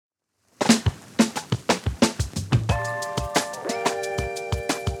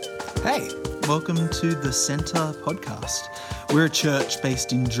Hey, welcome to the Centre podcast. We're a church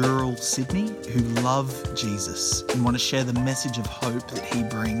based in Dural, Sydney, who love Jesus and want to share the message of hope that he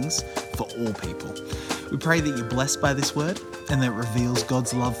brings for all people. We pray that you're blessed by this word and that it reveals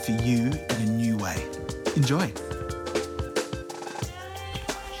God's love for you in a new way. Enjoy.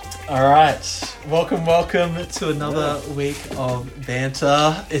 All right, welcome to another week of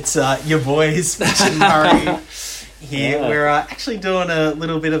Banter. It's your boys, Mitch and Murray. Here we're actually doing a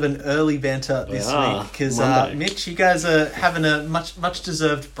little bit of an early banter this week because Mitch, you guys are having a much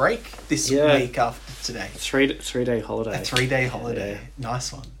deserved break this week after today. Three-day holiday. A 3-day holiday. Yeah.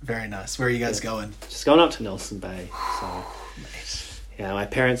 Nice one. Very nice. Where are you guys going? Just going up to Nelson Bay. So Mate. yeah, my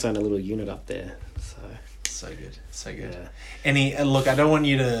parents own a little unit up there. So good. Yeah. Look, I don't want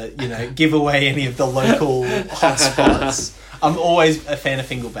you to give away any of the local hot spots. I'm always a fan of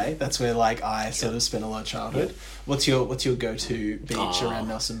Fingal Bay. That's where I sort of spent a lot of childhood. Yep. What's your go-to beach around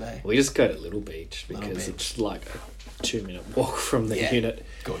Nelson Bay? We just go to Little Beach because it's like a 2-minute walk from the unit.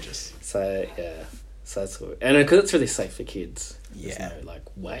 Gorgeous. So yeah, so that's what, and because it's really safe for kids. Yeah. There's no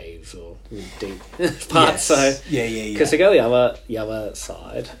waves or really deep parts. Yes. So yeah. Because to go the other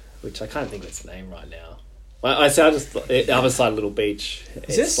side, which I can't think of its name right now. I just the other side of Little Beach.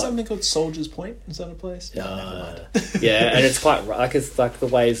 Is there something called Soldiers Point? Is that a place? No, never mind. Yeah, and it's quite it's like the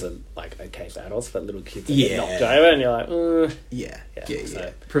waves are okay for adults, but little kids get knocked over, and you're like, Yeah.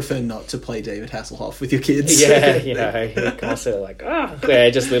 So. Prefer not to play David Hasselhoff with your kids. Yeah, you're constantly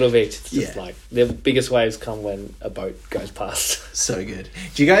just Little Beach. It's just the biggest waves come when a boat goes past. So good.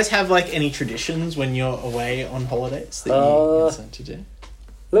 Do you guys have any traditions when you're away on holidays that you decide to do?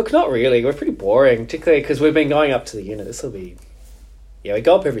 Look, not really. We're pretty boring, particularly because we've been going up to the unit. This will be... Yeah, we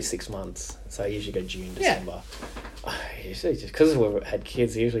go up every 6 months. So I usually go June, December. Usually just... Because we've had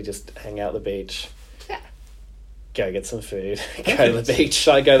kids, I usually just hang out at the beach. Yeah. Go get some food. Go to the beach.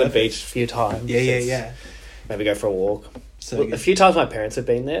 I go to the beach a few times. Yeah. Maybe go for a walk. So a few times my parents have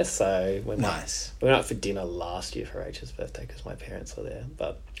been there, so... Nice. We went out for dinner last year for Rachel's birthday because my parents were there.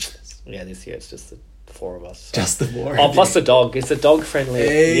 But, yeah, this year it's just... the 4 of us. So. Just the 4 Oh, plus the dog. It's a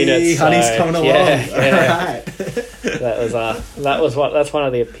dog-friendly unit. So, honey's coming along. Yeah. All right. That's one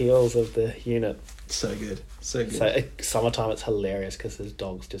of the appeals of the unit. So good. So summertime, it's hilarious because there's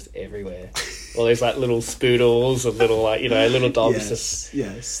dogs just everywhere. Well, there's little spoodles and little little dogs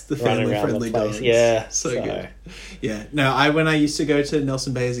yes, the family-friendly dogs. Yeah, so good. Yeah, no, when I used to go to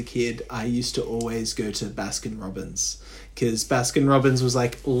Nelson Bay as a kid, I used to always go to Baskin Robbins because Baskin Robbins was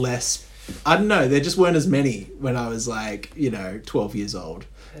less. I don't know, there just weren't as many when I was 12 years old.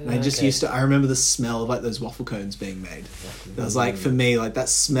 And I just I remember the smell of those waffle cones being made. It was for me, that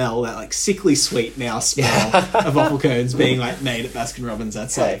smell, that sickly sweet now smell of waffle cones being made at Baskin Robbins.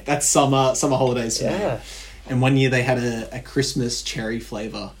 That's that's summer holidays for me. And one year they had a Christmas cherry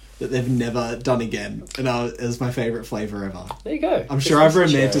flavour that they've never done again. And it was my favourite flavour ever. There you go. I'm sure I've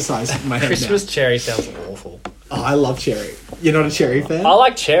romanticised it in my head Christmas now. cherry sounds awful. Oh, I love cherry. You're not a cherry fan? I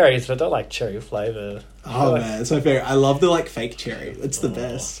like cherries, but I don't like cherry flavour. Oh, man, it's my favourite. I love the fake cherry. It's the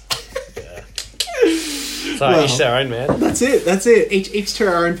best. Yeah. So each their own, man. That's it. Each to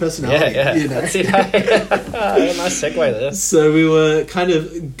our own personality. Yeah. That's it. Nice segue there. So we were kind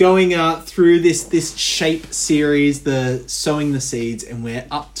of going through this shape series, the sowing the seeds, and we're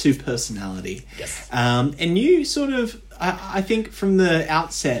up to personality. Yes. And you sort of, I think from the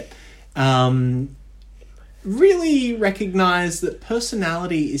outset, really recognize that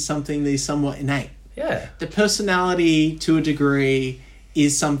personality is something that is somewhat innate. Yeah. The personality, to a degree,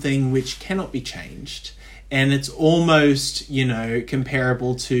 is something which cannot be changed. And it's almost,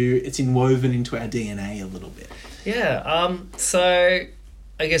 comparable to, it's woven into our DNA a little bit. Yeah. So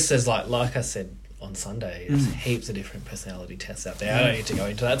I guess there's like I said on Sunday, there's heaps of different personality tests out there. I don't need to go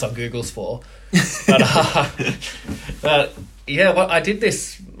into that. That's what Google's for. But yeah, I did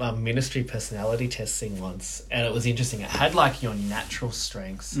this ministry personality test thing once, and it was interesting. It had your natural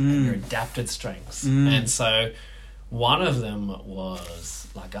strengths and your adapted strengths. And so one of them was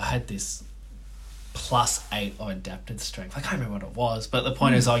I had this +8 on adapted strength. I can't remember what it was, but the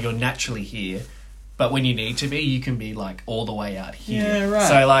point is, you're naturally here, but when you need to be, you can be all the way out here. Yeah, right.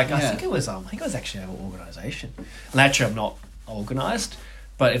 So I think it was actually our organisation. Naturally, I'm not organised,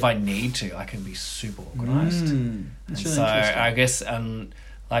 but if I need to, I can be super organised. That's really interesting. I guess some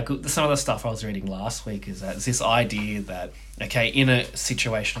of the stuff I was reading last week is that it's this idea that in a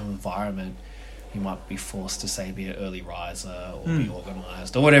situational environment, you might be forced to say be an early riser or be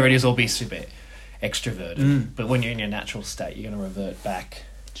organised or whatever it is, or be super extroverted. But when you're in your natural state, you're going to revert back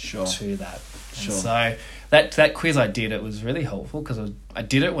to that. Sure. And so that quiz I did, it was really helpful because I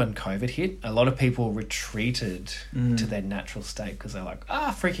did it when COVID hit. A lot of people retreated to their natural state because they're like,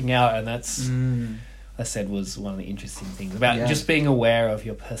 freaking out. And that's, I said, was one of the interesting things about just being aware of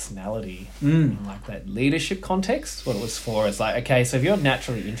your personality in like that leadership context. What it was for is like, okay, so if you're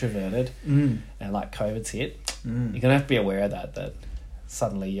naturally introverted and like COVID's hit, you're going to have to be aware of that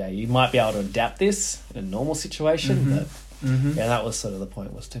suddenly, you might be able to adapt this in a normal situation, but that was sort of the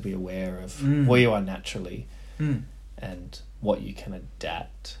point, was to be aware of where you are naturally and what you can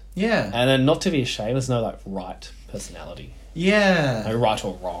adapt. Yeah. And then not to be ashamed, there's no like right personality. Yeah. No right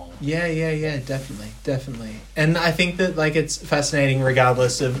or wrong. Yeah, definitely. And I think that like it's fascinating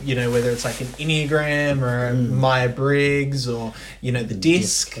regardless of, whether it's like an Enneagram or a Myers-Briggs or, the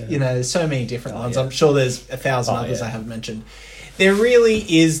DISC, there's so many different ones. I'm sure there's 1,000 others I haven't mentioned. There really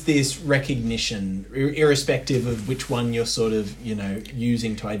is this recognition, irrespective of which one you're sort of,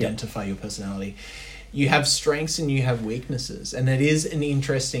 using to identify your personality. You have strengths and you have weaknesses. And it is an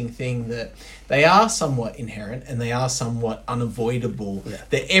interesting thing that they are somewhat inherent and they are somewhat unavoidable. Yeah.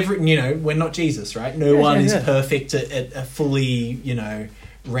 That we're not Jesus, right? No one is perfect at a fully,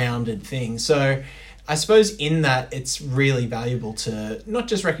 rounded thing. So I suppose in that it's really valuable to not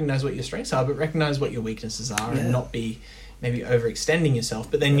just recognize what your strengths are, but recognize what your weaknesses are and not be maybe overextending yourself.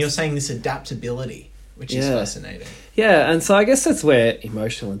 But then you're saying this adaptability, which is fascinating. Yeah, and so I guess that's where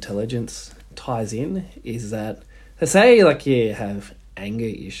emotional intelligence ties in, is that, say like you have anger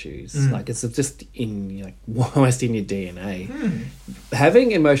issues, like it's just in almost in your DNA.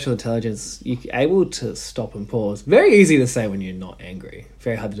 Having emotional intelligence, you're able to stop and pause. Very easy to say when you're not angry,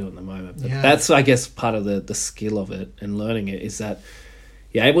 very hard to do in the moment, but that's, I guess, part of the skill of it and learning it, is that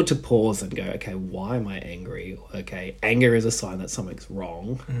you're able to pause and go, okay, why am I angry? Okay, anger is a sign that something's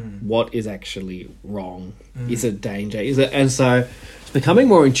wrong. What is actually wrong? Is it danger? Is it? And so it's becoming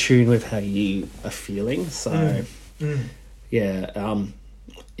more in tune with how you are feeling. So, Henry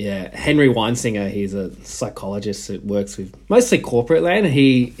Weinsinger, he's a psychologist that works with mostly corporate land.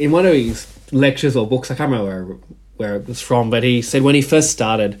 He, in one of his lectures or books, I can't remember where it was from, but he said when he first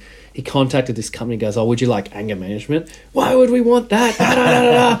started, he contacted this company, goes, would you like anger management? Why would we want that?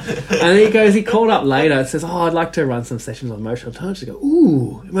 And he called up later and says, I'd like to run some sessions on emotional intelligence. I go,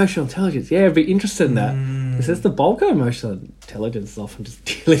 ooh, emotional intelligence. Yeah, I'd be interested in that. He says the bulk of emotional intelligence is often just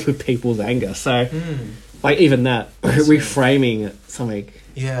dealing with people's anger. So, like even that, reframing something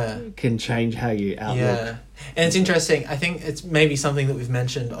can change how you outlook. Yeah. And it's interesting. I think it's maybe something that we've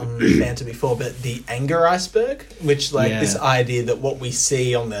mentioned on BANTER before, but the anger iceberg, which this idea that what we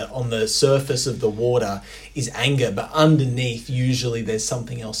see on the surface of the water is anger, but underneath usually there's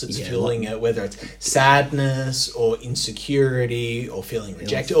something else that's fueling it, whether it's sadness or insecurity or feeling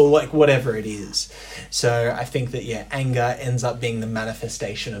rejected or like whatever it is. So I think that anger ends up being the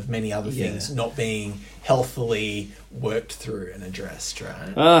manifestation of many other things not being healthily worked through and addressed,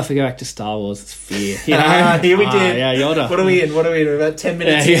 right? If we go back to Star Wars, it's fear. Here we did. Yoda. What are we in? About 10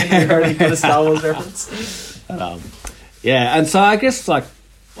 minutes in, we've already got a Star Wars reference. And so I guess like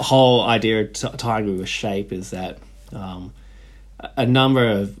the whole idea of tying with shape is that a number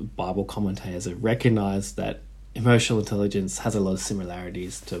of Bible commentators have recognised that emotional intelligence has a lot of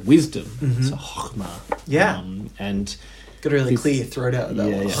similarities to wisdom, so chokhmah. And got to really clear your throat out of that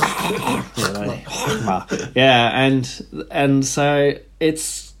and so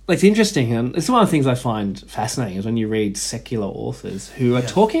it's interesting, and it's one of the things I find fascinating is when you read secular authors who are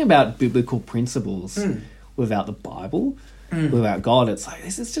talking about biblical principles without the Bible, without God. It's like,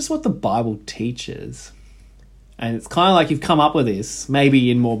 this is just what the Bible teaches, and it's kind of like you've come up with this maybe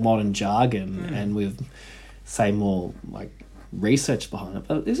in more modern jargon and with, say, more like research behind it,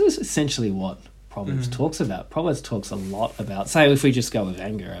 but this is essentially what Proverbs talks about. Proverbs talks a lot about, say, if we just go with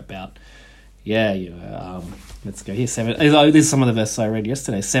anger, about let's go here. This is some of the verses I read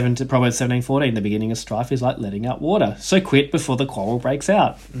yesterday. Proverbs 17:14. The beginning of strife is like letting out water. So quit before the quarrel breaks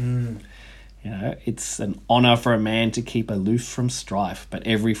out. It's an honor for a man to keep aloof from strife, but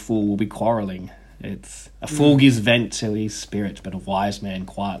every fool will be quarreling. It's a fool gives vent to his spirit, but a wise man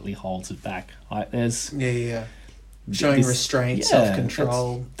quietly holds it back. There's showing restraint,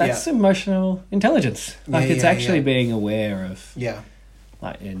 self-control. That's emotional intelligence. It's actually being aware of.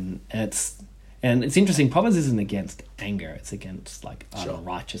 And it's interesting. Proverbs isn't against anger; it's against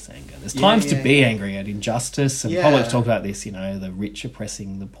unrighteous anger. There's times to be angry at injustice, and Proverbs talk about this. The rich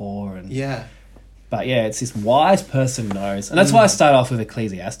oppressing the poor, and But it's this wise person knows, and that's why I start off with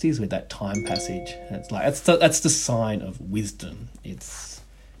Ecclesiastes with that time passage. It's like that's the sign of wisdom. It's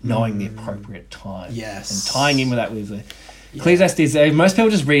knowing the appropriate time, and tying in with that with Ecclesiastes, most people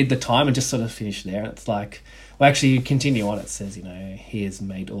just read the time and just sort of finish there. It's like, well, actually, you continue on. It says, he has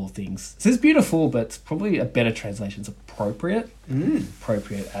made all things. It says beautiful, but it's probably a better translation. It's appropriate.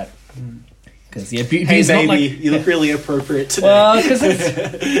 Appropriate at... Because beauty hey, is baby, not like... you look really appropriate today. Well, because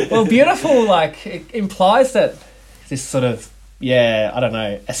it's... Well, beautiful, like, it implies that this sort of, I don't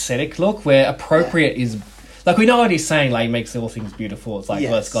know, aesthetic look, where appropriate is... Like, we know what he's saying, like, he makes all things beautiful. It's like,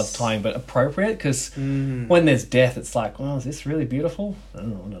 well, it's God's time, but appropriate, because when there's death, it's like, well, is this really beautiful? I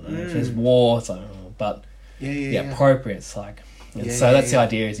don't know. If there's war, it's like, but... appropriate. It's like... so that's the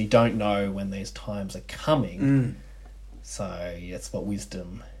idea, is you don't know when these times are coming. So, that's what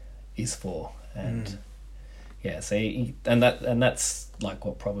wisdom is for. And, and that's like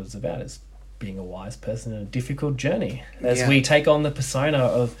what Proverbs is about, is being a wise person in a difficult journey. As we take on the persona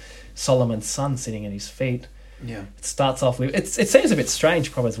of Solomon's son sitting at his feet. It starts off with... It seems a bit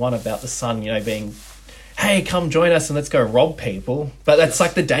strange, Proverbs 1, about the son, being... Hey, come join us and let's go rob people. But that's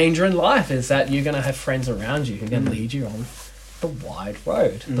like the danger in life, is that you're going to have friends around you who are going to lead you on the wide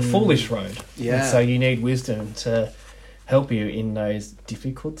road, the foolish road. And so you need wisdom to help you in those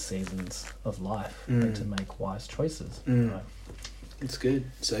difficult seasons of life and to make wise choices. Right? It's good.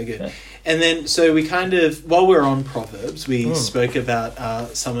 So good. Yeah. And then, so we kind of, while we're on Proverbs, we spoke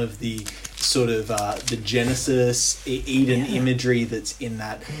about some of the sort of the Genesis, Eden imagery that's in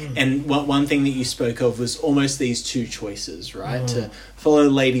that. And one thing that you spoke of was almost these two choices, right? To follow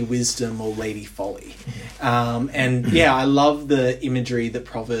Lady Wisdom or Lady Folly. And I love the imagery that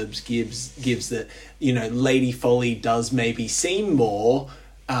Proverbs gives that, Lady Folly does maybe seem more...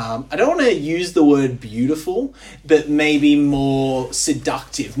 I don't want to use the word beautiful, but maybe more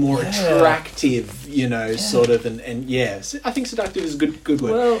seductive, more attractive, sort of, and I think seductive is a good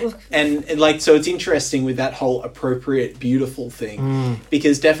word. Well, and like, so it's interesting with that whole appropriate, beautiful thing,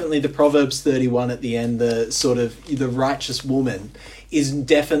 because definitely the Proverbs 31 at the end, the sort of, the righteous woman is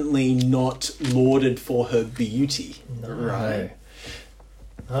definitely not lauded for her beauty, right?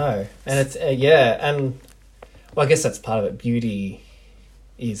 No, and it's, and well, I guess that's part of it, beauty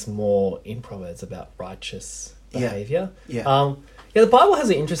is more in Proverbs about righteous behaviour. The Bible has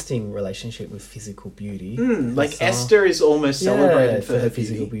an interesting relationship with physical beauty. Like Esther is almost celebrated for her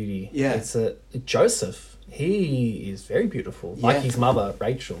physical beauty. It's Joseph. He is very beautiful, like his mother,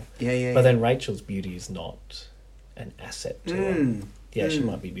 Rachel. But then Rachel's beauty is not an asset to her. She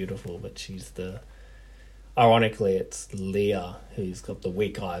might be beautiful, but she's the... Ironically, it's Leah who's got the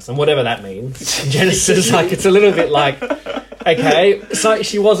weak eyes, and whatever that means in Genesis, like, it's a little bit like, okay, so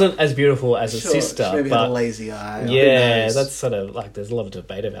she wasn't as beautiful as her sister, she maybe but had a lazy eye. That's sort of like, there's a lot of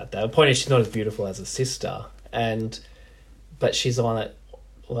debate about that. The point is, she's not as beautiful as her sister, but she's the one that,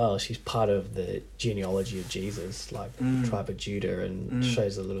 well, she's part of the genealogy of Jesus, like tribe of Judah, and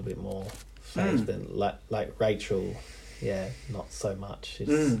shows a little bit more faith than like Rachel. Not so much.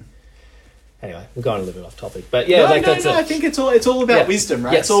 Anyway, we're going a little bit off topic, but I think it's all about wisdom,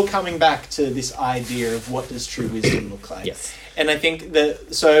 right? It's all coming back to this idea of what does true wisdom look like. And I think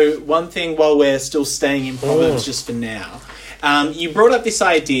so one thing, while we're still staying in Proverbs just for now, you brought up this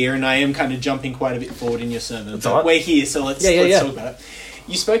idea, and I am kind of jumping quite a bit forward in your sermon, but we're here, so let's talk about it.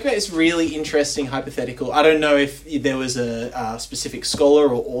 You spoke about this really interesting hypothetical. I don't know if there was a specific scholar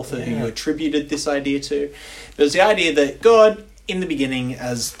or author who you attributed this idea to. But it was the idea that God, in the beginning,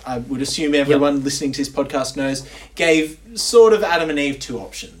 as I would assume everyone listening to this podcast knows, gave sort of Adam and Eve two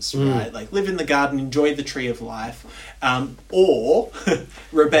options, right? Like, live in the garden, enjoy the tree of life, or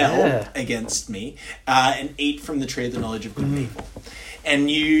rebel against me and eat from the tree of the knowledge of good and evil.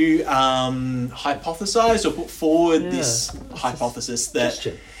 And you hypothesized or put forward this hypothesis that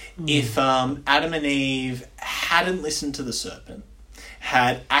if Adam and Eve hadn't listened to the serpent,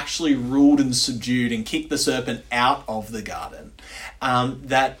 had actually ruled and subdued and kicked the serpent out of the garden,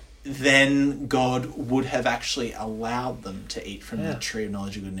 that then God would have actually allowed them to eat from the tree of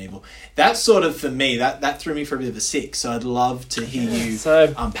knowledge of good and evil. That sort of, for me, that threw me for a bit of a six. So I'd love to hear you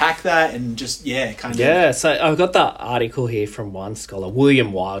unpack that and just, so I've got that article here from one scholar,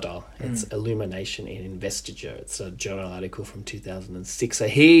 William Wilder. It's Illumination in Investiture. It's a journal article from 2006. So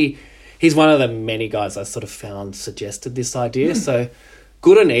he's one of the many guys I sort of found suggested this idea. So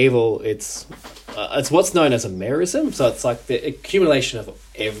good and evil, it's what's known as a merism. So it's like the accumulation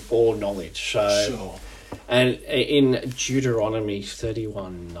of all knowledge. So, and in Deuteronomy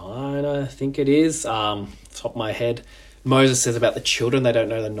 31:9, I think it is, top of my head, Moses says about the children, they don't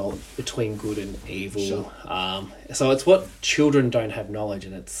know the knowledge between good and evil. So it's what children don't have knowledge,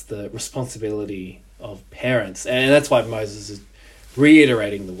 and it's the responsibility of parents. And that's why Moses is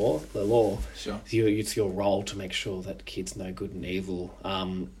reiterating the law. It's your role to make sure that kids know good and evil.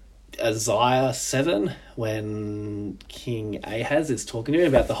 Isaiah 7, when King Ahaz is talking to him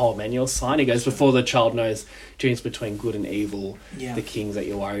about the whole Emmanuel sign, he goes, before the child knows difference between good and evil, the kings that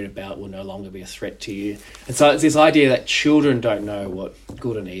you're worried about will no longer be a threat to you. And so it's this idea that children don't know what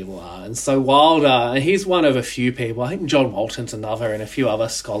good and evil are. And so Wilder, and he's one of a few people, I think John Walton's another, and a few other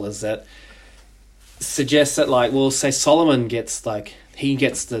scholars that suggest that, like, well, say Solomon gets, like, he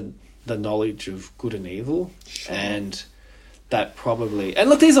gets the knowledge of good and evil, and that probably, and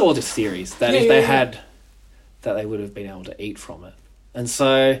look, these are all just theories that if they had, that they would have been able to eat from it. And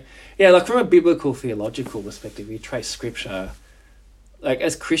so, like from a biblical theological perspective, you trace scripture, like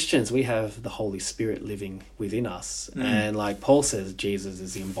as Christians, we have the Holy Spirit living within us. And like Paul says, Jesus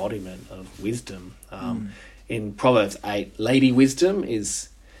is the embodiment of wisdom. In Proverbs 8, Lady Wisdom is,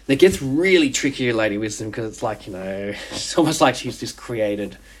 it gets really tricky, Lady Wisdom, because it's like, it's almost like she's this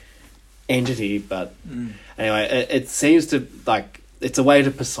created entity, but anyway, it seems to, like, it's a way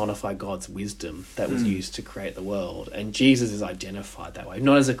to personify God's wisdom that was used to create the world, and Jesus is identified that way,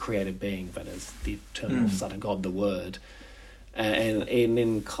 not as a created being, but as the eternal Son of God, the Word. And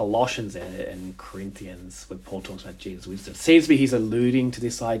in Colossians and Corinthians, where Paul talks about Jesus' wisdom, it seems to be he's alluding to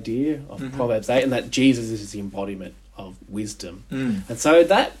this idea of Proverbs 8, and that Jesus is the embodiment of wisdom. And so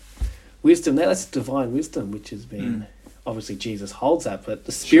that wisdom, that's divine wisdom, which has been obviously Jesus holds that, but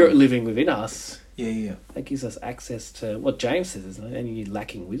the Spirit living within us, that gives us access to what James says, isn't it? And you're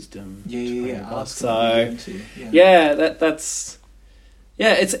lacking wisdom. So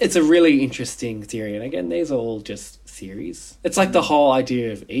it's a really interesting theory. And again, these are all just theories. It's like the whole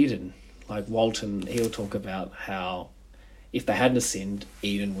idea of Eden. Like Walton, he'll talk about how if they hadn't sinned,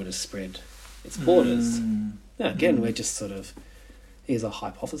 Eden would have spread its borders. Again, we're just sort of, here's a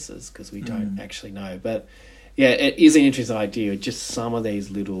hypothesis because we don't actually know, but it is an interesting idea, just some of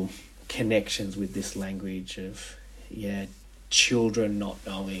these little connections with this language of, children not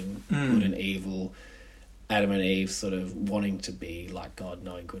knowing good and evil, Adam and Eve sort of wanting to be like God,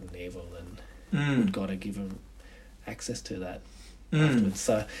 knowing good and evil, and would God have given access to that afterwards.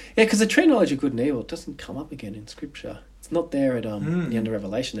 So, because the tree of knowledge of good and evil doesn't come up again in Scripture. It's not there at the end of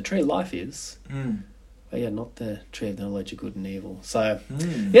Revelation. The tree of life is. But not the tree of the knowledge of good and evil. So,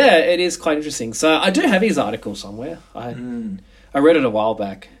 it is quite interesting. So I do have his article somewhere. I read it a while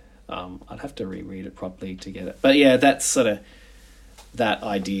back. I'd have to reread it properly to get it. But that's sort of that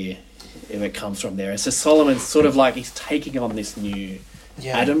idea, if it comes from there. So Solomon's sort of like he's taking on this new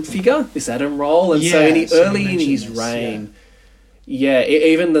Adam figure, this Adam role. And so early in his reign,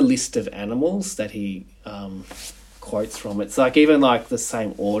 even the list of animals that he quotes from, it's like even like the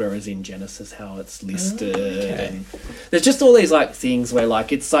same order as in Genesis, how it's listed. And there's just all these like things where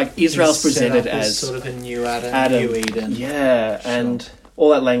like it's like Israel's presented as sort of a new Adam, new Eden. And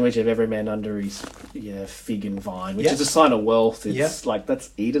all that language of every man under his fig and vine, which is a sign of wealth. It's like that's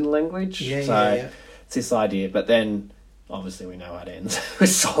Eden language. It's this idea. But then obviously we know how it ends with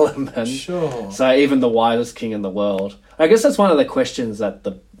Solomon. So even the wisest king in the world. I guess that's one of the questions that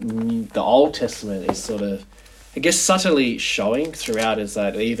the Old Testament is sort of, I guess, subtly showing throughout, is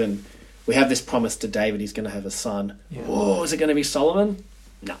that even we have this promise to David, he's going to have a son. Oh, is it going to be Solomon?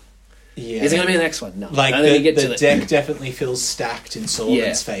 No. Is it going to be the next one? No. Like the deck definitely feels stacked in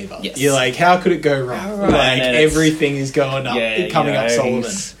Solomon's favour. You're like, how could it go wrong? Like everything is going up, coming up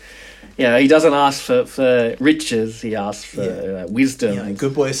Solomon. He doesn't ask for riches, he asks for wisdom.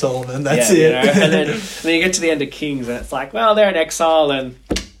 Good boy Solomon, that's it. And then you get to the end of Kings and it's like, well, they're in exile and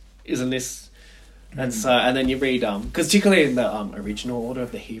isn't this... And so, and then you read, because particularly in the original order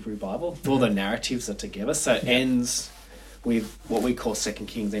of the Hebrew Bible, all the narratives are together. So it ends with what we call 2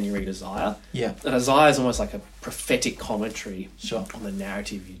 Kings, then you read Isaiah. And Isaiah is almost like a prophetic commentary on the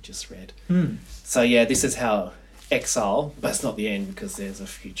narrative you just read. So this is how exile, but it's not the end because there's a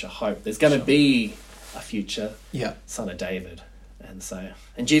future hope. There's going to be a future son of David. And so,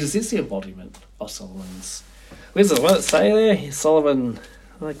 and Jesus is the embodiment of Solomon's wisdom. What did it say there? Solomon,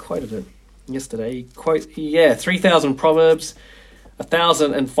 I quoted it yesterday. 3,000 proverbs,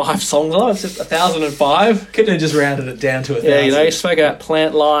 1,005 songs. Oh, it's just 1,005. Couldn't have just rounded it down to 1,000. He spoke about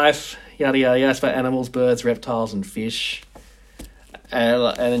plant life, yada yada yada. Spoke about animals, birds, reptiles, and fish.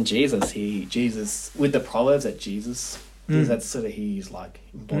 And then Jesus with the proverbs that Jesus, that's sort of he's like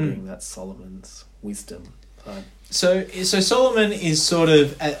embodying that Solomon's wisdom. So Solomon is sort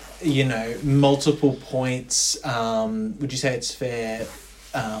of at multiple points. Would you say it's fair?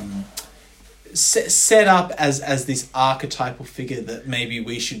 set up as this archetypal figure that maybe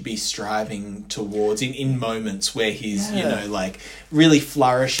we should be striving towards in moments where he's like really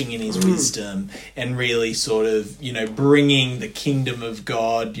flourishing in his wisdom and really sort of bringing the kingdom of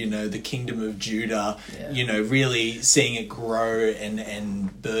God, the kingdom of Judah, really seeing it grow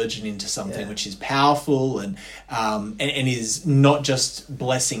and burgeon into something which is powerful and is not just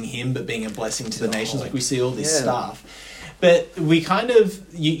blessing him but being a blessing to the nations. Like we see all this stuff. But we kind of,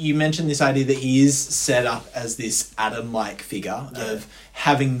 you mentioned this idea that he is set up as this Adam-like figure of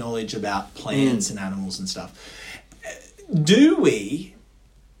having knowledge about plants and animals and stuff. Do we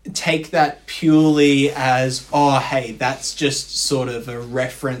take that purely as, oh, hey, that's just sort of a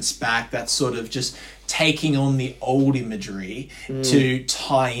reference back, that's sort of just taking on the old imagery to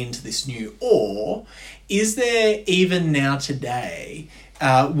tie into this new? Or is there, even now today,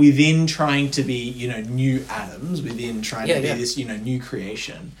 within trying to be, new atoms, within trying to be this, new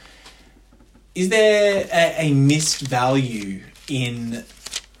creation, is there a missed value in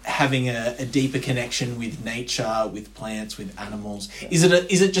having a deeper connection with nature, with plants, with animals? Is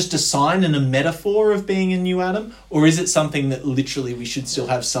it just a sign and a metaphor of being a new atom, or is it something that literally we should still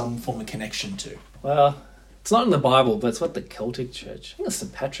have some form of connection to? Well, it's not in the Bible, but it's what the Celtic Church, I think it's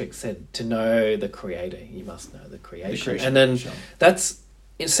St. Patrick said, to know the Creator, you must know the creation. And then that's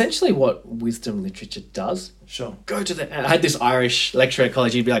essentially what wisdom literature does. Sure. Go to the... I had this Irish lecturer at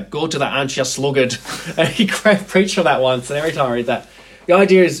college, he'd be like, go to the Antja Sluggard. And he preached for that once, and every time I read that, the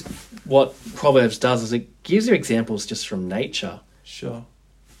idea is what Proverbs does is it gives you examples just from nature. Sure.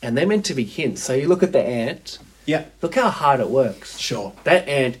 And they're meant to be hints. So you look at the ant. Yeah. Look how hard it works. Sure. That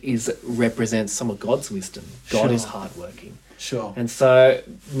ant represents some of God's wisdom. God is hardworking. Sure. And so,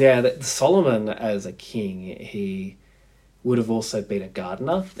 Solomon as a king, he would have also been a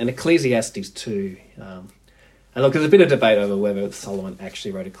gardener. And Ecclesiastes 2, and look, there's a bit of debate over whether Solomon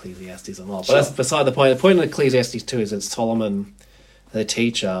actually wrote Ecclesiastes or not. But that's beside the point. The point in Ecclesiastes 2 is that Solomon, the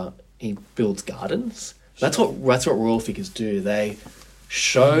teacher, he builds gardens. That's what royal figures do. They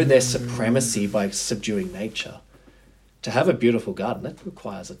show their supremacy by subduing nature. To have a beautiful garden, that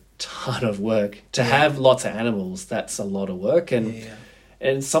requires a ton of work. To have lots of animals, that's a lot of work. And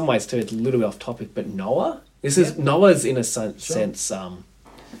in some ways too, it's a little bit off topic, but Noah, Noah's in a sense,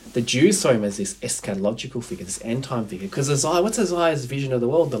 the Jews saw him as this eschatological figure, this end time figure. Because what's Isaiah's vision of the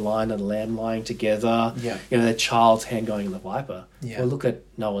world? The lion and the lamb lying together. Yeah. The child's hand going in the viper. Yeah. Well, look at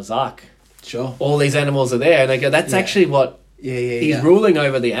Noah's Ark. Sure. All these animals are there, and they go, that's actually what he's ruling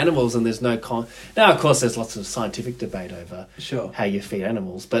over the animals, and there's no now, of course, there's lots of scientific debate over how you feed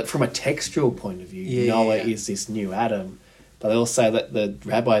animals, but from a textual point of view, Noah is this new Adam. But they also that the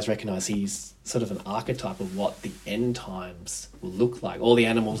rabbis recognize he's sort of an archetype of what the end times will look like. All the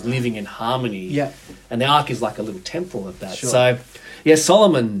animals living in harmony. Yeah. And the ark is like a little temple of that. Sure. So,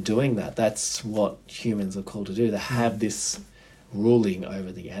 Solomon doing that, that's what humans are called to do, to have this ruling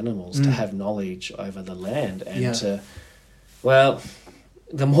over the animals, to have knowledge over the land, and to,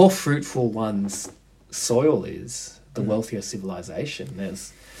 the more fruitful one's soil is, the wealthier civilization.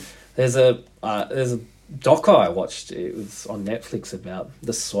 There's a doco I watched, it was on Netflix, about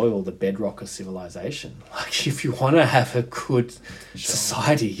the soil, the bedrock of civilization. Like, if you want to have a good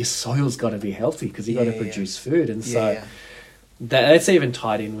society, your soil's got to be healthy, because you've got to produce food. And so that's even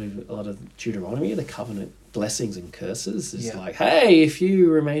tied in with a lot of Deuteronomy, the covenant blessings and curses. It's like, hey, if you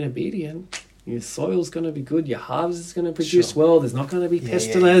remain obedient, your soil's going to be good, your harvest is going to produce well, there's not going to be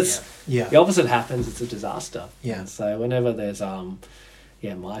pestilence. The opposite happens, it's a disaster. And so whenever there's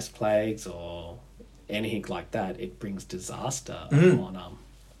mice plagues or anything like that, it brings disaster on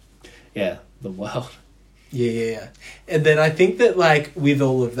the world. And then I think that, like, with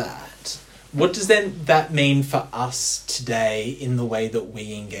all of that, what does then that mean for us today in the way that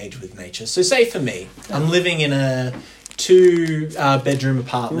we engage with nature? So say for me, I'm living in a 2-bedroom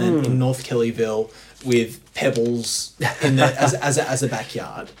apartment in North Kellyville with pebbles in the as a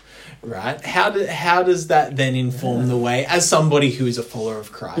backyard. Right? How does that then inform the way, as somebody who is a follower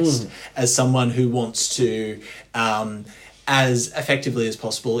of Christ, as someone who wants to, as effectively as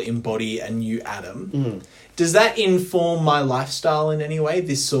possible, embody a new Adam? Does that inform my lifestyle in any way?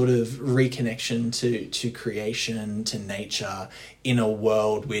 This sort of reconnection to creation, to nature, in a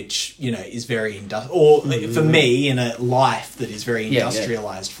world which is very or for me, in a life that is very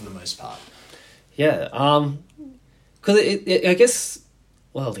industrialized for the most part. Because I guess.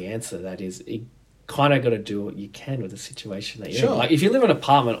 Well, the answer to that is you kind of got to do what you can with the situation that you're in. Like, if you live in an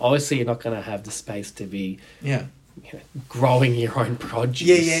apartment, obviously you're not going to have the space to be growing your own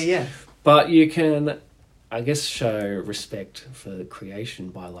produce. But you can, I guess, show respect for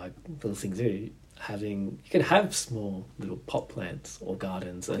creation by, like, little things you can have small little pot plants or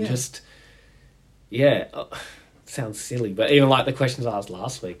gardens and just yeah, sounds silly, but even like the questions I asked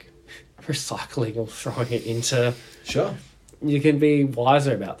last week, recycling or throwing it into... Sure. You can be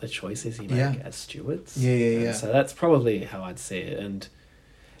wiser about the choices you make as stewards. Yeah. And so that's probably how I'd see it. And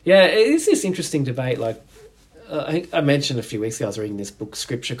yeah, it is this interesting debate. Like, I think I mentioned a few weeks ago, I was reading this book,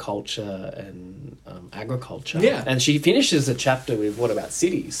 Scripture, Culture and Agriculture. Yeah. And she finishes a chapter with, what about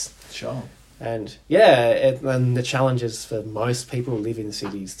cities? Sure. And yeah, and the challenges for most people who live in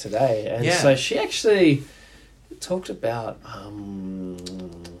cities today. And so she actually talked about...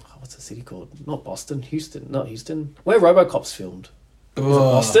 what's the city called? Not Boston, Houston. Not Houston. Where RoboCop's filmed. Is it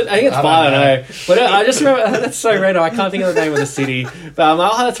Boston? I think it's I don't know. But I just remember, that's so random. I can't think of the name of the city. But I'm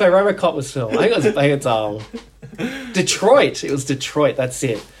like, that's where RoboCop was filmed. I think it's Detroit. It was Detroit, that's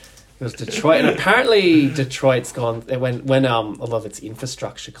it. It was Detroit. And apparently Detroit's gone... When a lot of its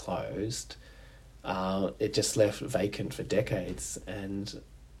infrastructure closed, it just left vacant for decades. And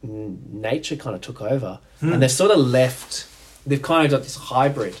nature kind of took over. And they've sort of left... They've kind of got this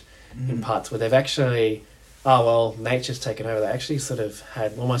hybrid in parts where they've actually, nature's taken over. They actually sort of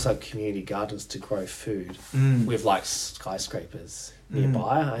had almost like community gardens to grow food with like skyscrapers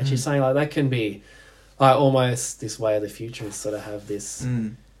nearby. And she's saying like that can be like almost this way of the future is sort of have this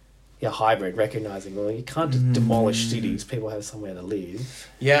hybrid, recognizing, well, you can't just demolish cities. People have somewhere to live.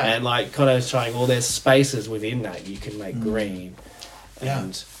 Yeah. And like kind of showing, well, there's spaces within that you can make green.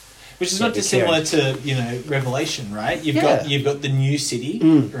 And which is not dissimilar to, Revelation, right? You've got the new city,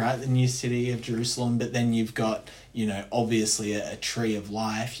 right? The new city of Jerusalem, but then you've got, obviously a tree of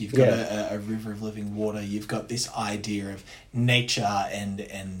life. You've got a river of living water. You've got this idea of nature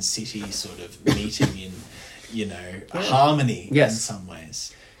and city sort of meeting in, harmony in some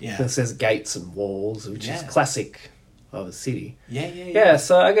ways. Yeah. It says gates and walls, which is classic of a city. Yeah.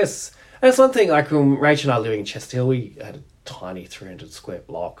 So I guess that's one thing, like when Rachel and I living in Chester Hill, we had a tiny 300 square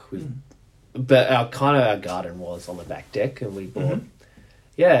block but our garden was on the back deck, and we bought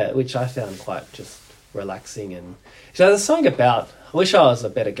which I found quite just relaxing. And so there's something about, I wish I was a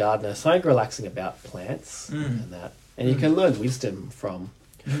better gardener, something relaxing about plants and that, and you can learn wisdom from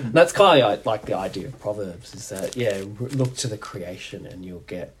and that's kind of like the idea of Proverbs, is that look to the creation and you'll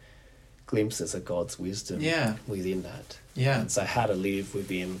get glimpses of God's wisdom within that. And so how to live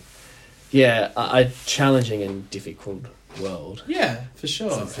within a challenging and difficult world. Yeah, for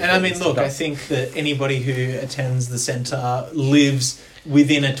sure. And I mean, look, I think that anybody who attends the centre lives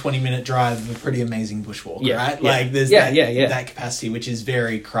within a 20-minute drive of a pretty amazing bushwalk, right? Like there's that capacity, which is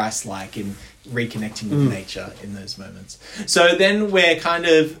very Christ-like in reconnecting with nature in those moments. So then we're kind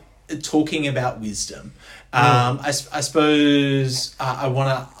of talking about wisdom. I suppose I want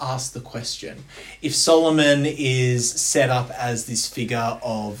to ask the question, if Solomon is set up as this figure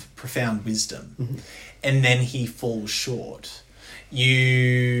of profound wisdom and then he falls short,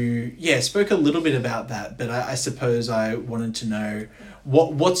 you spoke a little bit about that, but I suppose I wanted to know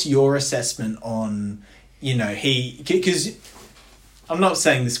what's your assessment on, because I'm not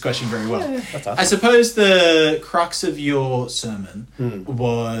saying this question very well. I suppose the crux of your sermon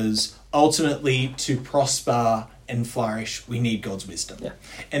was ultimately to prosper and flourish, we need God's wisdom. Yeah.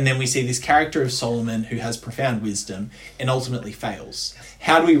 And then we see this character of Solomon who has profound wisdom and ultimately fails.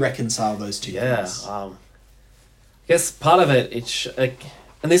 How do we reconcile those two things? I guess part of it,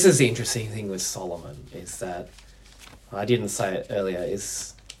 and this is the interesting thing with Solomon, is that, I didn't say it earlier,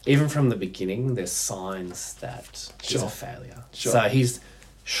 is even from the beginning, there's signs that he's a failure. Sure. So he's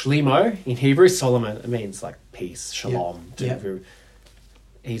Shlemo. In Hebrew, Solomon, it means like peace, shalom.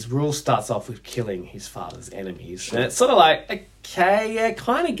 His rule starts off with killing his father's enemies. Sure. And it's sort of like, okay,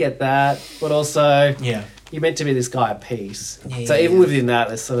 kind of get that. But also, you're meant to be this guy of peace. So even within that,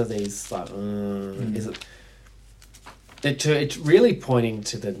 there's sort of these, like, is it... It's really pointing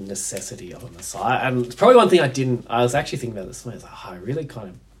to the necessity of a Messiah. And it's probably one thing I was actually thinking about this morning. I really kind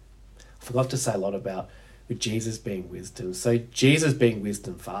of forgot to say a lot about with Jesus being wisdom. So Jesus being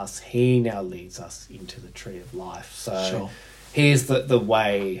wisdom for us, he now leads us into the tree of life. So here's the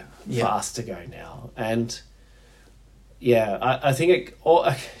way for us to go now. And I think it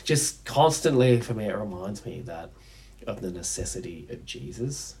just constantly, for me, it reminds me that of the necessity of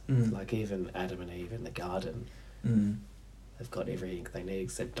Jesus. Like even Adam and Eve in the garden. They've got everything they need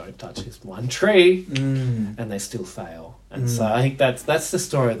except don't touch this one tree, and they still fail. And so I think that's the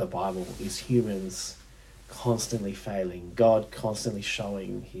story of the Bible, is humans constantly failing, God constantly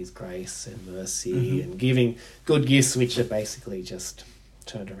showing his grace and mercy and giving good gifts which are basically just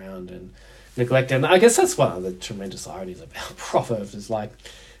turned around and neglected. And I guess that's one of the tremendous ironies about Proverbs, is like,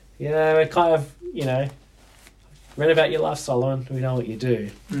 it kind of, read about your life, Solomon, we know what you do.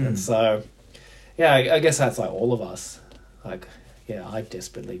 And so I guess that's like all of us. Like, I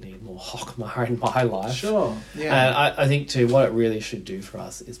desperately need more Hokmah in my life. Sure. Yeah. And I think too, what it really should do for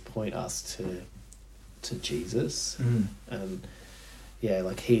us is point us to Jesus. And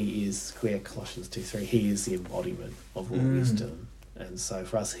like he is, Colossians 2:3, he is the embodiment of all wisdom. And so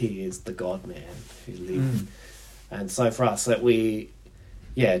for us, he is the God-man who lived. And so for us, that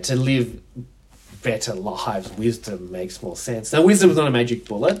to live better lives, wisdom makes more sense. Now, wisdom is not a magic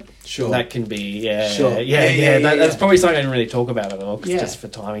bullet. Sure. That can be, That's probably something I didn't really talk about at all, just for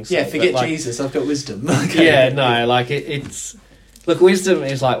timing. Yeah, forget Jesus, I've got wisdom. It's... Look, wisdom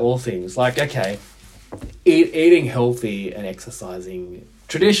is like all things. Like, okay, eating healthy and exercising,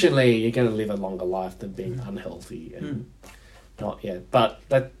 traditionally, you're going to live a longer life than being unhealthy and not yet. But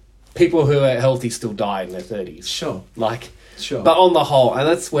that people who are healthy still die in their 30s. Sure. Sure. But on the whole, and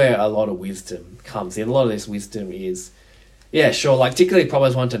that's where a lot of wisdom comes in. A lot of this wisdom is, particularly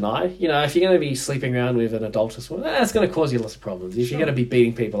Proverbs 1-9. If you're going to be sleeping around with an adulterous woman, that's going to cause you lots of problems. If you're going to be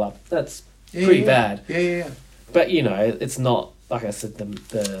beating people up, that's pretty bad. Yeah. But, it's not, like I said,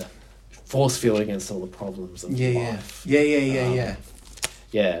 the force field against all the problems of life.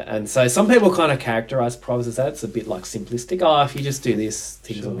 Yeah, and so some people kind of characterise Proverbs as that. It's a bit like simplistic. Oh, if you just do this,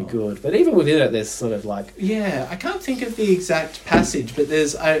 things will be good. But even within it, there's sort of like... Yeah, I can't think of the exact passage, but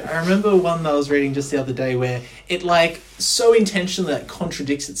there's... I remember one that I was reading just the other day where it, so intentionally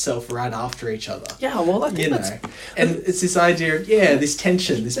contradicts itself right after each other. Yeah, well, I think that's... And it's this idea of, this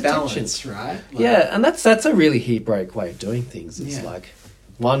tension, this balance, right? And that's a really Hebraic way of doing things. It's like...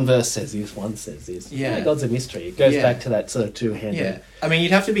 One verse says this, one says this. Yeah, God's a mystery. It goes back to that sort of two-handed... Yeah. I mean,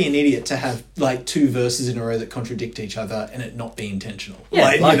 you'd have to be an idiot to have, two verses in a row that contradict each other and it not be intentional.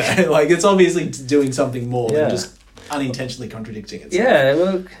 Yeah, it's obviously doing something more than just unintentionally contradicting itself. Yeah,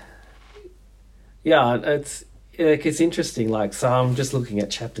 well... Yeah, it's interesting. So I'm just looking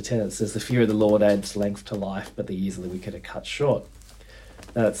at chapter 10. It says, the fear of the Lord adds length to life, but the years of the wicked are cut short.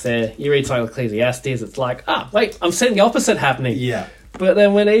 That's you read something like Ecclesiastes, it's like, wait, I'm seeing the opposite happening. Yeah. But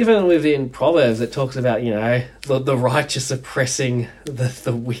then even within Proverbs, it talks about, the righteous oppressing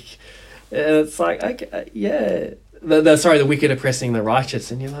the weak. And it's like, okay, the wicked oppressing the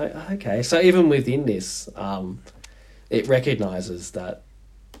righteous. And you're like, okay. So even within this, it recognises that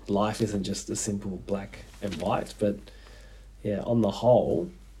life isn't just a simple black and white. But, on the whole,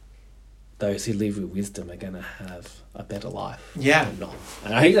 those who live with wisdom are going to have a better life. Yeah.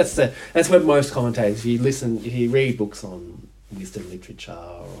 And I think that's what most commentators, if you read books on wisdom literature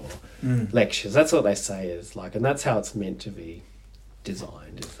or lectures, that's what they say is and that's how it's meant to be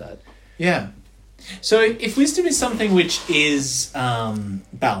designed, is that... Yeah. So if wisdom is something which is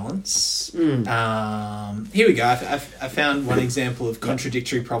balance, here we go. I found one example of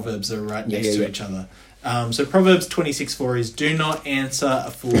contradictory proverbs that are right next to each other. So Proverbs 26:4 is, do not answer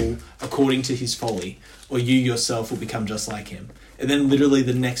a fool according to his folly, or you yourself will become just like him. And then literally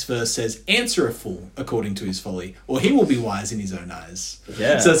the next verse says, answer a fool according to his folly, or he will be wise in his own eyes.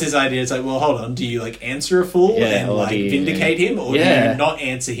 Yeah. So it's this idea, it's well, hold on, do you answer a fool and vindicate him, or do you not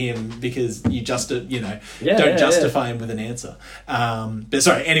answer him because you just, don't justify him with an answer? But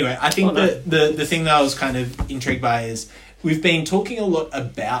sorry, anyway, I think the thing that I was kind of intrigued by is, we've been talking a lot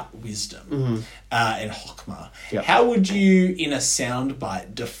about wisdom and Hokmah. Yep. How would you, in a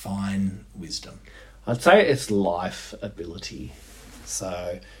soundbite, define wisdom? I'd say it's life ability.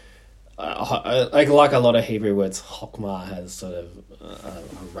 So, like a lot of Hebrew words, Hokmah has sort of a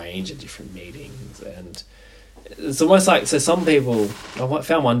range of different meanings. And it's almost so some people... I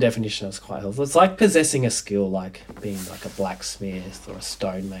found one definition that's quite helpful. It's like possessing a skill, like being a blacksmith or a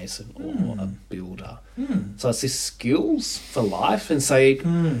stonemason or a builder. So it's these skills for life, and so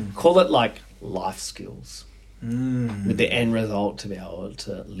you call it life skills, with the end result to be able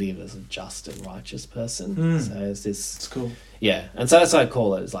to live as a just and righteous person. So it's this... It's cool. Yeah, and so that's what I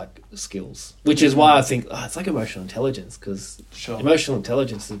call it, is skills, which is why I think it's like emotional intelligence, because emotional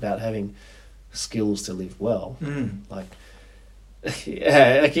intelligence is about having skills to live well. You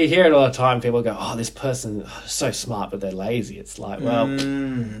hear it all the time. People go, "Oh, this person is so smart, but they're lazy." It's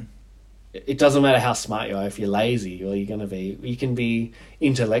it doesn't matter how smart you are if you're lazy, or you can be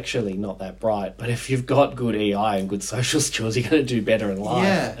intellectually not that bright, but if you've got good EI and good social skills, you're going to do better in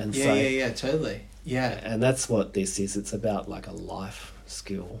life. Totally. Yeah, and that's what this is. It's about a life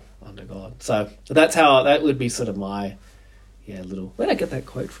skill under God. So that would be sort of my little... Where did I get that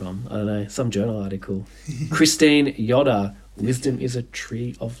quote from? I don't know, some journal article. Christine Yoder, wisdom is a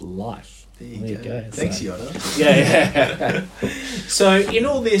tree of life. There you go. Thanks, Yoda. Yeah. So in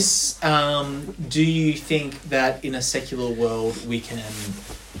all this, do you think that in a secular world we can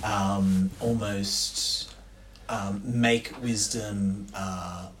almost make wisdom,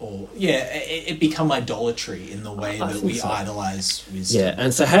 it become idolatry in the way that we idolize wisdom. Yeah,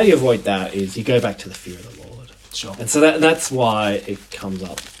 and so how you avoid that is you go back to the fear of the Lord. Sure. And so that's why it comes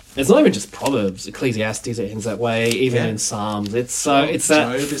up. It's not even just Proverbs, Ecclesiastes. It ends that way. Even in Psalms, it's that.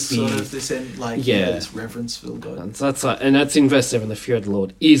 Job is sort of this this reverenceful God. And so that's in verse 7. The fear of the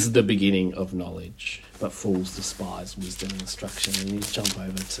Lord is the beginning of knowledge, but fools despise wisdom and instruction. And you jump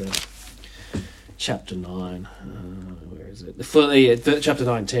over to chapter 9. Where is it? Chapter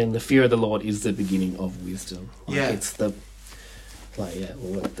 9:10. The fear of the Lord is the beginning of wisdom. It's the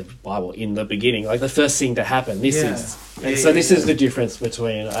the Bible in the beginning, like the first thing to happen. This is the difference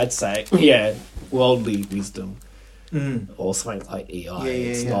between, I'd say, worldly wisdom or something like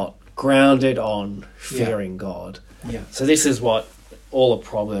EI. It's not grounded on fearing God. Yeah. So this is what all of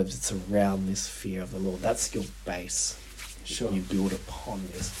Proverbs, it's around this fear of the Lord. That's your base. Sure. You build upon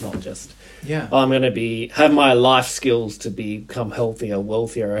this, not just I'm going to have my life skills to become healthier,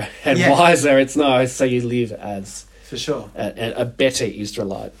 wealthier, and wiser. It's so you live as, for sure, a better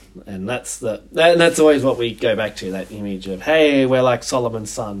Israelite, and that's always what we go back to, that image of, hey, we're like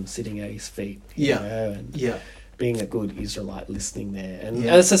Solomon's son sitting at his feet, being a good Israelite, listening there, and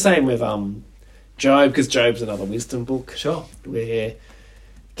it's the same with Job, because Job's another wisdom book. Sure, where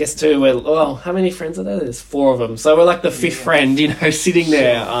guess too, how many friends are there? There's 4 of them, so we're like the 5th friend, sitting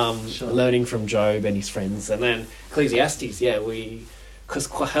there, learning from Job and his friends, and then Ecclesiastes, because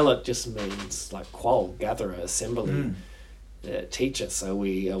Kohelet just means like qual, gatherer, assembly, teacher. So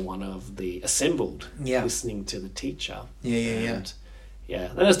we are one of the assembled, listening to the teacher. Then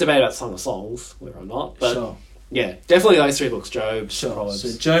there's debate about Song of Songs, whether or not. But definitely those 3 books: Job, Proverbs.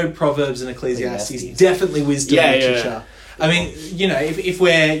 So Job, Proverbs, and Ecclesiastes, definitely wisdom literature. I mean, if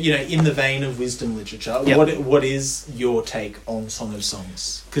we're in the vein of wisdom literature, what is your take on Song of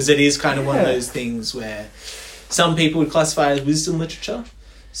Songs? Because it is kind of one of those things where some people would classify it as wisdom literature.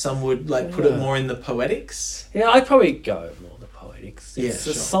 Some would put it more in the poetics. Yeah, I'd probably go more the poetics. It's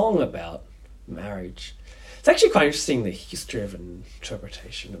a song about marriage. It's actually quite interesting, the history of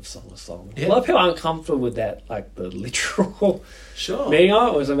interpretation of Song of Songs. A lot of people aren't comfortable with that, like the literal meaning of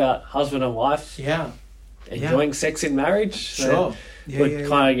it. It was about husband and wife enjoying sex in marriage. Sure.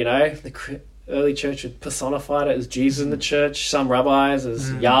 Kind of, the early church would personify it as Jesus in the church, some rabbis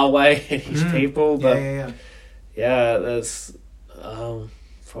as Yahweh and his people. But there's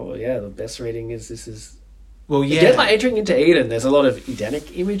probably the best reading is this is again, like entering into Eden. There's a lot of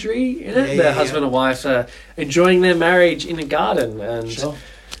Edenic imagery in it. The husband and wife are enjoying their marriage in a garden, and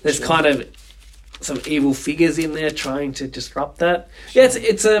there's kind of some evil figures in there trying to disrupt that.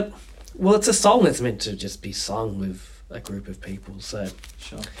 It's a song that's meant to just be sung with a group of people. So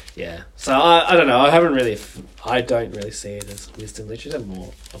so I don't know. I don't really see it as wisdom literature.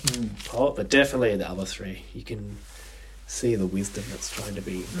 More a poet, but definitely the other 3. You can see the wisdom that's trying to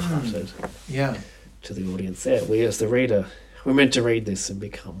be imparted to the audience there. We as the reader, we're meant to read this and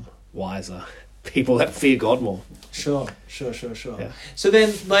become wiser people that fear God more. Sure. So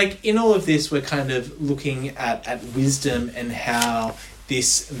then, in all of this, we're kind of looking at wisdom and how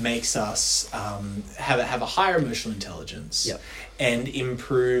this makes us have a higher emotional intelligence and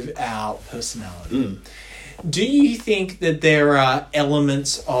improve our personality. Do you think that there are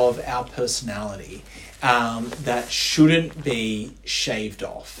elements of our personality that shouldn't be shaved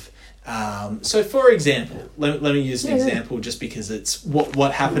off? So, for example, let me use an example just because it's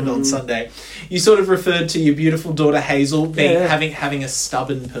what happened on Sunday. You sort of referred to your beautiful daughter Hazel having a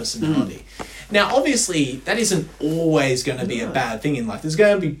stubborn personality. Now, obviously, that isn't always going to be a bad thing in life. There's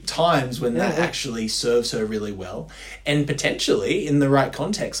going to be times when that actually serves her really well, and potentially, in the right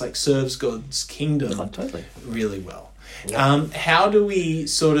context, serves God's kingdom really well. How do we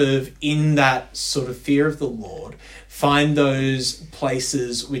sort of, in that sort of fear of the Lord, find those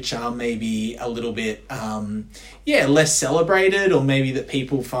places which are maybe a little bit less celebrated, or maybe that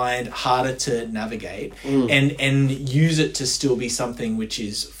people find harder to navigate, and use it to still be something which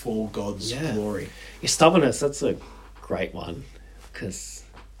is for God's glory? Your stubbornness, that's a great one, because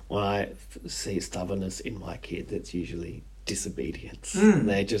when I see stubbornness in my kids, it's usually disobedience. And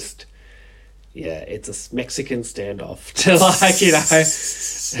they just... it's a Mexican standoff to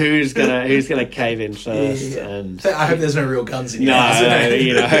who's gonna cave in first. And I hope there's no real guns in your house.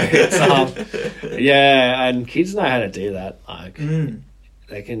 It's and kids know how to do that.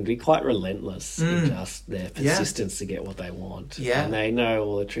 They can be quite relentless in just their persistence to get what they want. And they know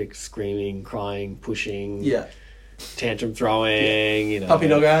all the tricks: screaming, crying, pushing, tantrum throwing. Puppy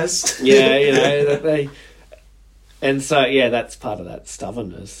dog eyes. They. And so, that's part of that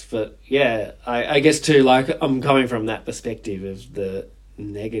stubbornness. But, I guess too, I'm coming from that perspective of the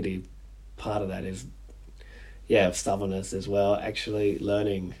negative part of that is, of stubbornness as well. Actually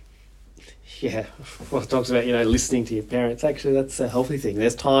learning, what it talks about, listening to your parents. Actually, that's a healthy thing.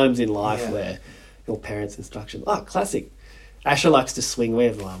 There's times in life where your parents' instructions. Classic. Asher likes to swing. We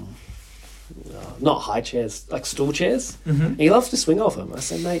have not high chairs, like stool chairs. Mm-hmm. He loves to swing off them. I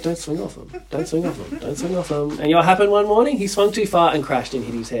said, mate, don't swing off them. Don't swing off them. Don't swing off them. And what happened one morning? He swung too far and crashed and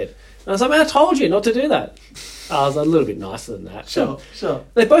hit his head. And I was like, man, I told you not to do that. I was a little bit nicer than that. Sure.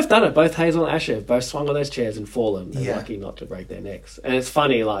 They've both done it. Both Hazel and Asher have both swung on those chairs and fallen. They're Yeah. lucky not to break their necks. And it's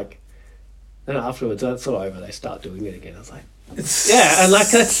funny, then afterwards, that's sort of over, they start doing it again. I was like, and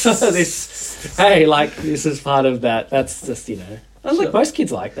that's sort of this, hey, this is part of that. That's just, most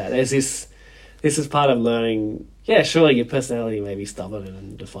kids like that. There's this is part of learning. Yeah, sure, your personality may be stubborn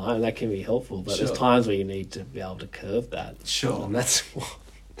and defiant. That can be helpful, but there's times where you need to be able to curve that. Sure. And that's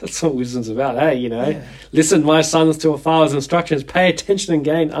what wisdom's about. Hey, listen, my sons, to a father's instructions. Pay attention and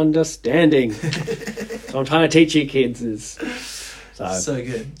gain understanding. So I'm trying to teach you kids is... So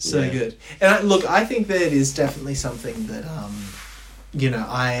good. And I think that it is definitely something that,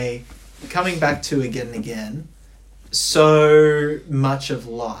 I, coming back to again and again, so much of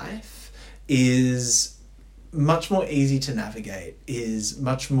life is much more easy to navigate, is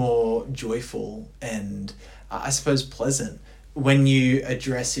much more joyful and, I suppose, pleasant when you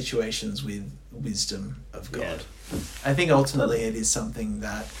address situations with wisdom of God. Yeah. I think ultimately it is something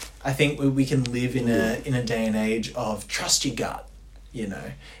that I think we can live in a day and age of trust your gut. And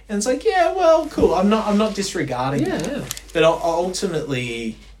it's like, cool. I'm not disregarding it, but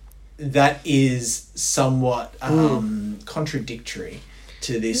ultimately, that is somewhat contradictory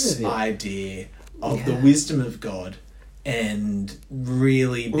to this idea of the wisdom of God and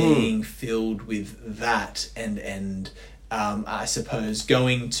really being filled with that and I suppose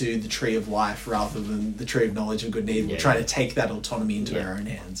going to the tree of life rather than the tree of knowledge of good and evil, trying to take that autonomy into our own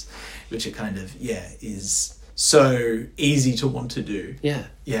hands, which it kind of is so easy to want to do. Yeah,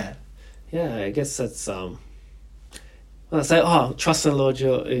 I guess that's when I say, trust in the Lord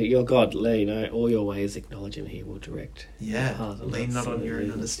your God, all your ways acknowledge him, he will direct. Lean not on your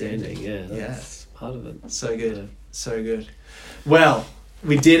own understanding. That's part of it. So good. Well,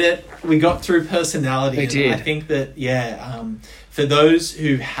 we did it. We got through personality. We did. I think that for those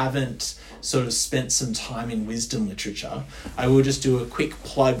who haven't sort of spent some time in wisdom literature, I will just do a quick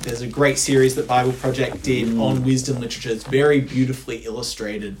plug. There's a great series that Bible Project did on wisdom literature. It's very beautifully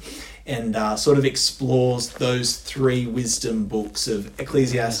illustrated and sort of explores those three wisdom books of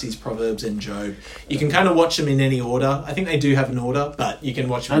Ecclesiastes, Proverbs, and Job. You can kind of watch them in any order. I think they do have an order, but you can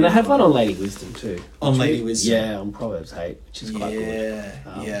watch them. And they have one on Lady Wisdom too. On Lady Wisdom. Yeah, on Proverbs 8, which is quite good.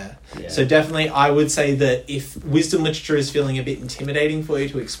 Yeah. So definitely I would say that if wisdom literature is feeling a bit intimidating for you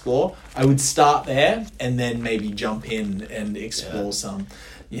to explore, I would start there and then maybe jump in and explore some.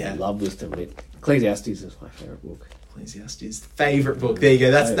 Yeah. I love wisdom. Ecclesiastes is my favourite book. Ecclesiastes, favourite book. There you go.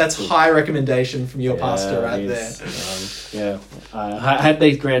 That's high recommendation from your pastor right there. I had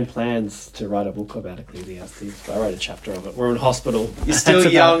these grand plans to write a book about Ecclesiastes, but I wrote a chapter of it. We're in hospital. You're still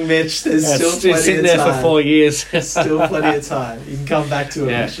young, Mitch. There's still plenty of time. Sitting there for 4 years. Still plenty of time. You can come back to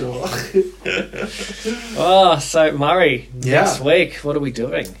it, I'm sure. So Murray, next week, what are we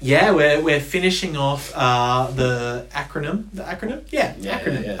doing? Yeah, we're finishing off the acronym. The acronym?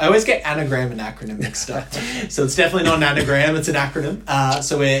 Acronym. Yeah. I always get anagram and acronym mixed up. So it's definitely not an anagram, it's an acronym.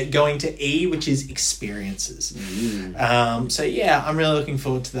 So we're going to E, which is experiences. I'm really looking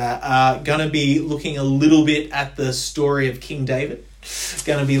forward to that. Gonna be looking a little bit at the story of King David.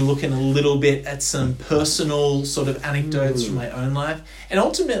 Gonna be looking a little bit at some personal sort of anecdotes from my own life. And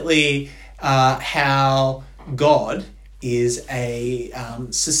ultimately, how God is a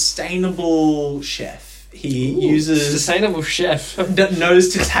sustainable chef. He uses... Sustainable chef. Nose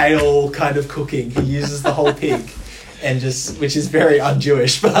to tail kind of cooking. He uses the whole pig. And which is very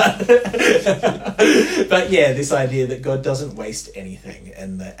un-Jewish, but this idea that God doesn't waste anything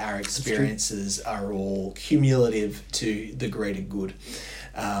and that our experiences are all cumulative to the greater good.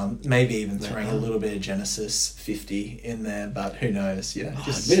 Maybe even throwing a little bit of Genesis 50 in there, but who knows?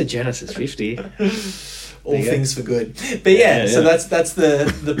 Just a bit of Genesis 50. All things for good. But so that's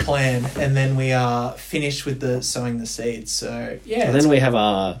the plan, and then we are finished with the sowing the seeds. So and then we have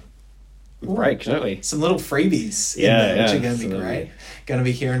our break, don't we? Some little freebies in there, which are going to be great. Going to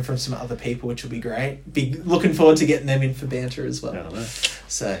be hearing from some other people, which will be great. Be looking forward to getting them in for banter as well.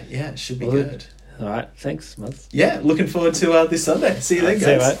 So it should be good. All right, thanks, Muzz. Yeah, looking forward to this Sunday. See you then, guys.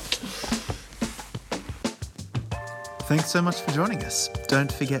 See you, mate. Thanks so much for joining us.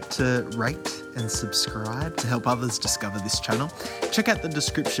 Don't forget to rate, and subscribe to help others discover this channel. Check out the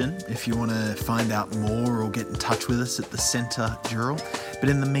description if you want to find out more or get in touch with us at the Centre Dural. But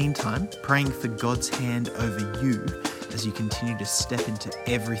in the meantime, praying for God's hand over you as you continue to step into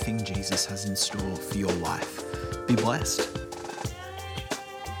everything Jesus has in store for your life. Be blessed.